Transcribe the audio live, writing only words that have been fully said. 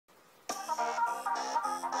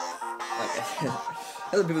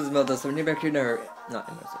Hello people's meltdown, so we're back here near, not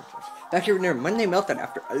in our church. Back here near Monday Meltdown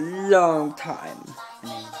after a long time.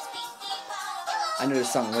 I know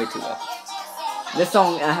this song way too well. This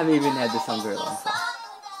song, I haven't even had this song very long, so.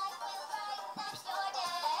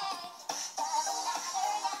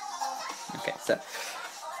 Okay, so.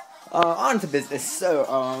 On to business.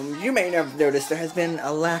 So, you may have noticed there has been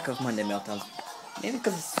a lack of Monday Meltdowns. Maybe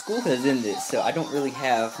because school has ended, so I don't really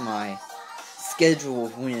have my schedule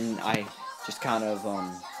of when I just kind of,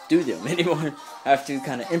 do them anymore. I have to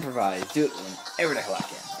kind of improvise, do it whenever the hell I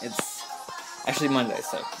can. It's actually Monday,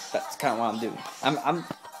 so that's kind of what I'm doing. I'm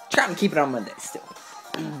trying to keep it on Monday still.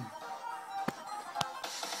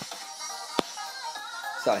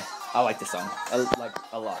 Sorry, I like this song. I like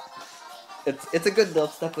a lot. It's a good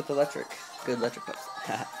dubstep with good electric pipes.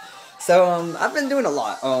 So I've been doing a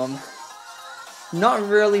lot. Not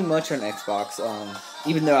really much on Xbox.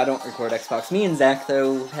 Even though I don't record Xbox, me and Zach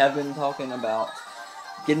though have been talking about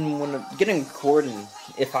getting a cord, and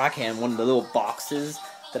if I can, one of the little boxes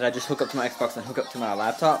that I just hook up to my Xbox and hook up to my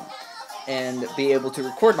laptop, and be able to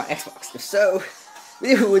record my Xbox. If so,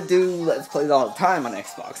 we would do Let's Plays all the time on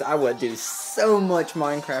Xbox. I would do so much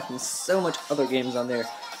Minecraft and so much other games on there.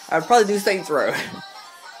 I would probably do Saints Row.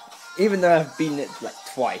 Even though I've beaten it like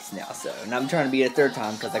twice now, so, and I'm trying to beat it a third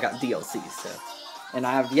time because I got DLC, so. And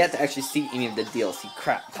I have yet to actually see any of the DLC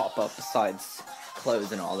crap pop up besides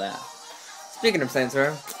clothes and all that. Speaking of Saints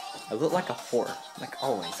Row, I look like a whore, like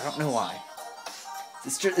always. I don't know why.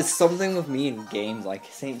 It's something with me in games like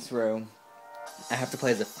Saints Row. I have to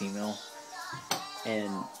play as a female,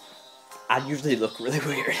 and I usually look really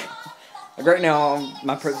weird. Like right now,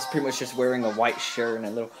 my person's pretty much just wearing a white shirt and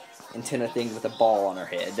a little antenna thing with a ball on her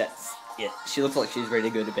head. That's it. She looks like she's ready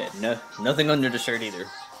to go to bed. No, nothing under the shirt either.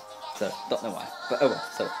 So, don't know why. But oh well,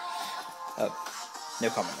 so. Oh, no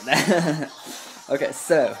comment on that. Okay,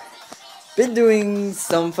 so. Been doing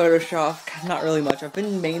some Photoshop, not really much. I've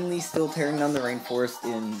been mainly still tearing down the rainforest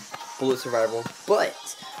in Bullet Survival. But,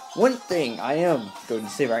 one thing I am going to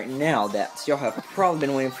say right now that y'all have probably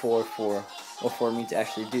been waiting for me to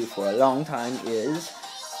actually do for a long time is,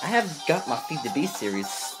 I have got my Feed the Beast series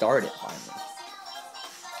started finally.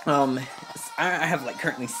 I have like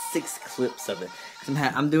currently 6 clips of it.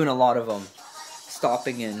 I'm doing a lot of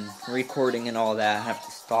stopping and recording and all that. I have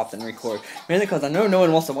to stop and record. Mainly because I know no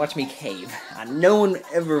one wants to watch me cave. No one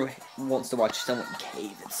ever wants to watch someone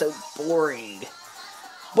cave. It's so boring.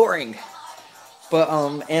 Boring. But,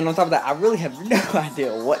 and on top of that, I really have no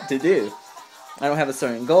idea what to do. I don't have a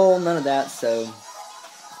certain goal, none of that, so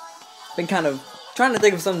been kind of trying to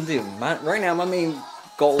think of something to do. Right now, my main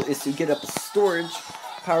goal is to get up a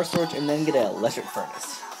power storage, and then get an electric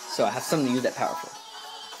furnace. So I have something to use that power for,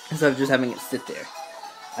 instead of just having it sit there.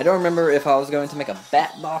 I don't remember if I was going to make a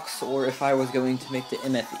bat box, or if I was going to make the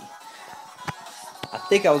MFE. I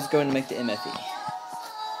think I was going to make the MFE.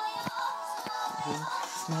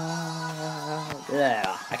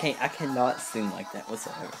 Yeah, I cannot sing like that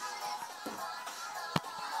whatsoever.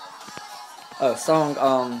 Oh, song,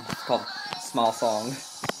 called Small Song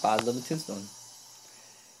by The Living Tombstone.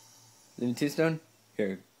 Living Tombstone,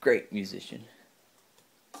 you're a great musician.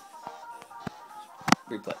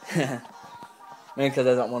 Replay. Mainly because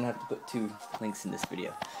I don't want to have to put 2 links in this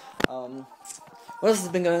video. What else has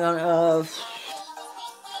been going on?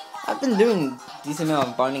 I've been doing a decent amount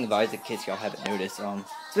of Binding of Isaac, in case y'all haven't noticed.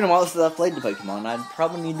 It's been a while since I've played the Pokemon. I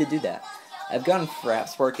probably need to do that. I've gotten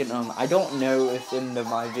fraps working. I don't know if in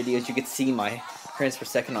my videos you could see my frames per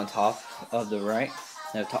second on top of the right,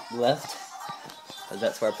 no, top left.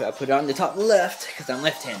 That's where I put it on the top left because I'm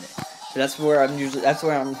left-handed. So that's where I'm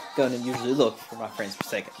going to usually look for my frames per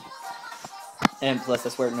second. And plus,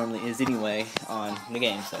 that's where it normally is anyway on the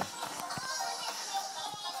game.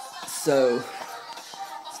 So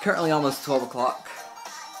it's currently almost 12 o'clock.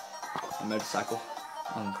 A motorcycle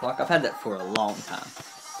on the clock. I've had that for a long time.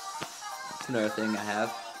 It's another thing I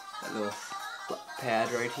have. That little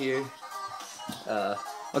pad right here.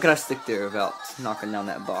 What can I stick there without knocking down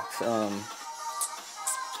that box?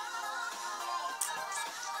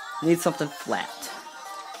 Need something flat.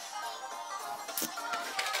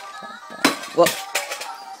 Well,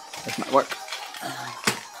 this might work.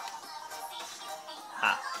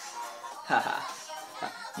 Ha. Ha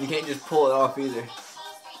ha. You can't just pull it off either.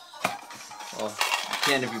 Well, you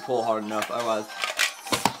can if you pull hard enough, otherwise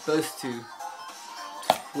it's supposed to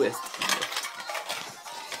twist.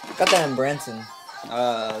 Got that in Branson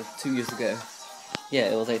 2 years ago.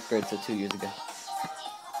 Yeah, it was 8th grade, so 2 years ago.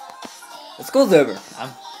 The school's over.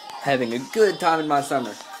 I'm having a good time in my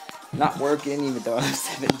summer. Not working, even though I'm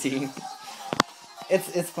 17.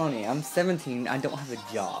 It's funny. I'm 17. I don't have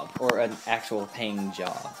a job, or an actual paying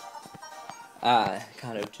job. I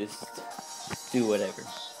kind of just do whatever.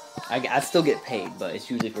 I still get paid, but it's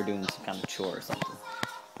usually for doing some kind of chore or something.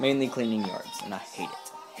 Mainly cleaning yards, and I hate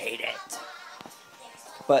it. Hate it.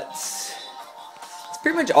 But it's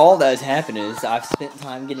pretty much all that has happened is I've spent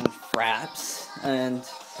time getting fraps and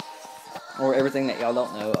or everything that y'all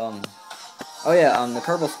don't know. Oh yeah, the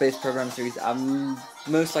Kerbal Space Program series, I'm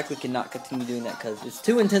most likely cannot continue doing that because it's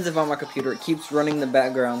too intensive on my computer. It keeps running in the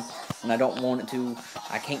background, and I don't want it to.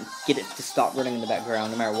 I can't get it to stop running in the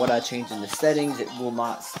background. No matter what I change in the settings, it will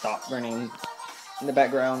not stop running in the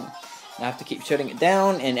background. And I have to keep shutting it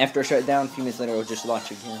down, and after I shut it down, a few minutes later, it will just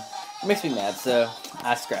launch again. It makes me mad, so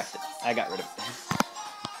I scrapped it. I got rid of it.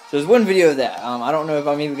 So there's one video of that. I don't know if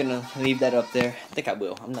I'm even going to leave that up there. I think I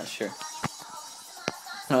will. I'm not sure.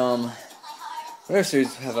 What other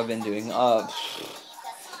series have I been doing?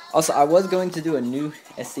 Also, I was going to do a new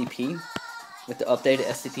SCP with the updated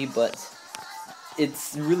SCP, but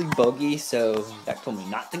it's really buggy, so Dak told me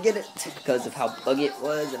not to get it because of how buggy it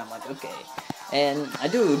was, and I'm like, okay. And I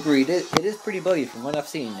do agree, it is pretty buggy from what I've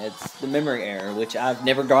seen. It's the memory error, which I've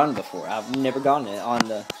never gotten before. I've never gotten it on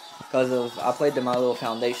the, because of, I played the My Little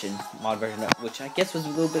Foundation mod version, which I guess was a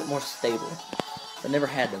little bit more stable. I never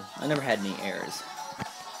had them. I never had any errors.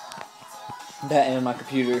 That and my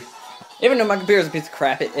computer, even though my computer is a piece of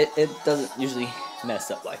crap, it doesn't usually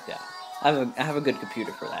mess up like that. I have a good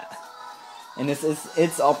computer for that, and it's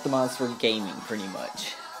optimized for gaming pretty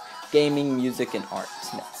much, gaming, music, and art.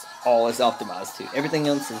 That's all it's optimized to. Everything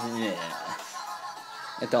else is meh.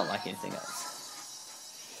 I don't like anything else.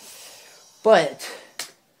 But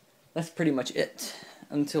that's pretty much it.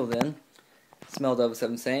 Until then,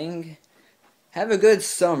 Smell07 saying, have a good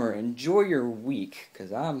summer. Enjoy your week,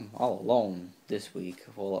 because I'm all alone this week.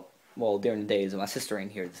 Well, during the days, my sister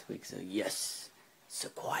ain't here this week, so yes. So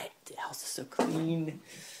quiet. The house is so clean.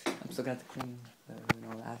 I'm still got to clean.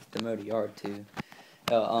 I have to mow the yard, too.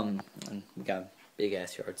 And we got a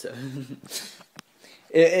big-ass yard, so...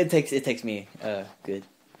 it takes me a good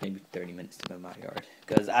maybe 30 minutes to mow my yard.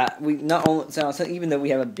 Because so even though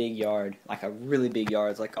we have a big yard, like a really big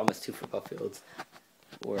yard, it's like almost 2 football fields.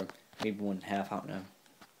 Or... maybe 1.5, I don't know.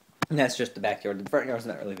 And that's just the backyard. The front yard's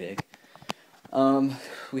not really big.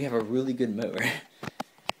 We have a really good mower.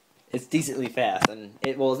 It's decently fast, and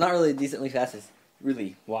it's not really decently fast, it's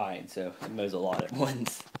really wide, so it mows a lot at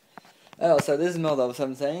once. Oh, so this is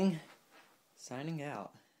Meltdown saying, signing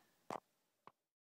out.